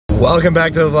Welcome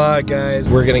back to the vlog, guys.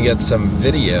 We're gonna get some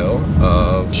video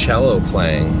of cello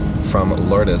playing from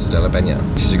Lourdes de la Peña.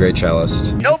 She's a great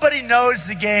cellist. Nobody knows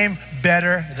the game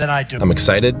better than I do. I'm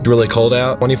excited. It's really cold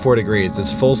out. 24 degrees.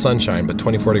 It's full sunshine, but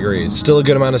 24 degrees. Still a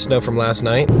good amount of snow from last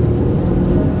night.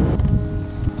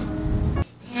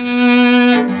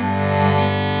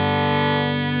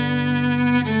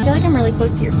 I feel like I'm really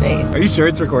close to your face. Are you sure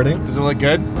it's recording? Does it look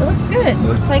good? It looks good.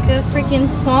 It's like a freaking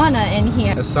sauna in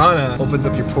here. A sauna opens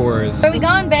up your pores. Where are we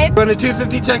going, babe? Going to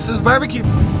 250 Texas barbecue.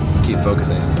 Keep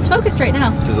focusing. It's focused right now.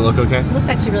 Does it look okay? It looks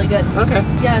actually really good. Okay.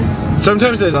 Yeah.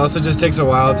 Sometimes it also just takes a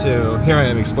while to, here I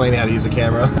am explaining how to use a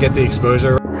camera, get the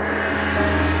exposure.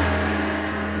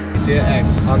 You see an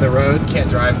X on the road, can't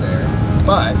drive there,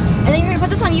 but. And then you're gonna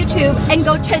put this on YouTube and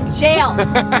go to jail.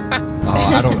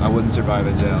 I wouldn't survive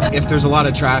in jail. If there's a lot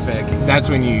of traffic, that's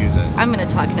when you use it. I'm gonna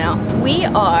talk now. We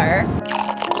are.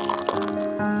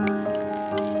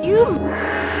 You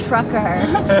trucker.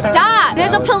 Stop!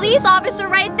 There's a police officer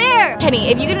right there! Kenny,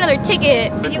 if you get another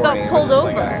ticket, if you got pulled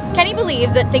over. Kenny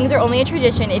believes that things are only a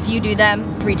tradition if you do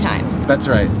them 3 times. That's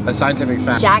right. A scientific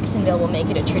fact. Jacksonville will make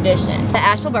it a tradition. The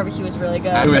Asheville barbecue was really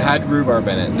good. It had rhubarb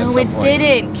in it. No, at some it point.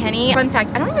 didn't, Kenny. Fun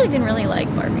fact, I don't even really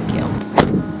like barbecue.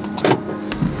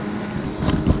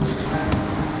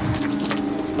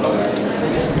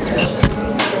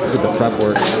 Look at the prep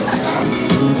work.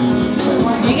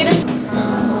 Are you gonna?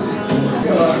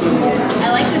 I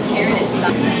like this heritage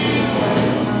stuff.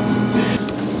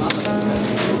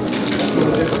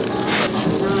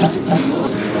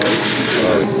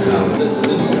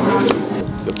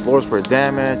 The floors were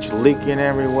damaged, leaking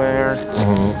everywhere.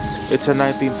 It's a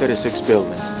 1936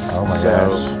 building. Oh my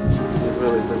gosh. It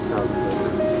really brings out the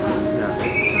building.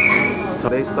 Yeah. So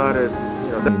they started,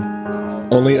 you know,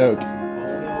 Only oak.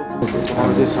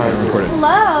 on this side.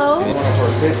 Hello. One of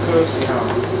our big cooks, you know.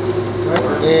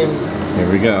 Here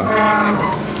we go.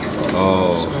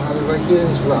 Oh. So how do I do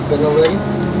this? Wrapping already?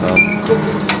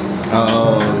 Cooking.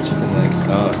 Oh, the chicken legs.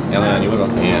 Oh, Elian, you will.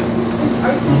 Yeah.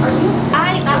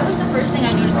 That was the first thing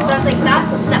I noticed. I was like,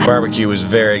 that's. Barbecue was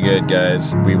very good,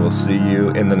 guys. We will see you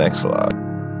in the next vlog.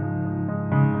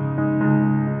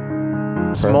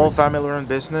 Small family-run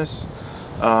business.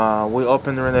 We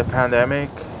opened during the pandemic,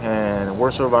 and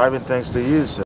we're surviving thanks to you. So.